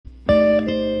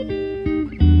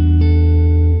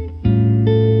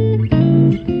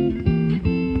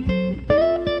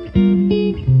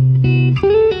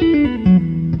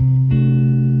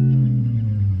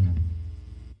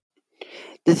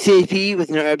CHP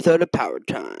with another episode of Power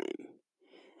Time.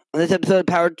 On this episode of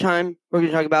Power Time, we're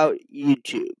going to talk about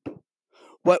YouTube.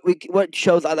 What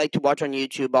shows I like to watch on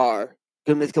YouTube are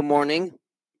Good Mythical Morning,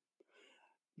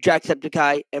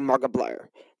 Jacksepticeye, and Markiplier.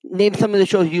 Name some of the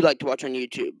shows you like to watch on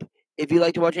YouTube. If you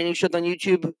like to watch any shows on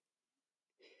YouTube,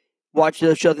 watch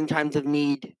those shows in times of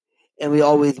need, and we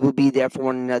always will be there for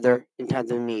one another in times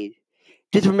of need.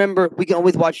 Just remember, we can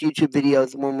always watch YouTube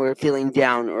videos when we're feeling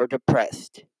down or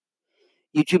depressed.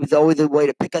 YouTube is always a way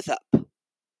to pick us up,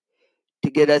 to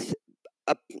get us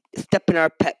a step in our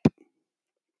pep.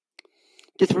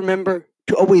 Just remember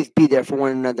to always be there for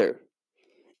one another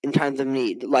in times of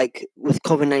need, like with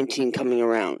COVID-19 coming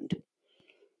around.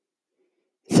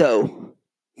 So,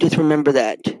 just remember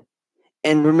that.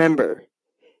 And remember,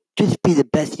 just be the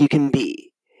best you can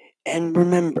be. And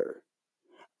remember,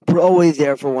 we're always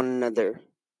there for one another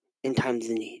in times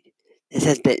of need. This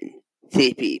has been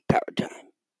CP Power Time.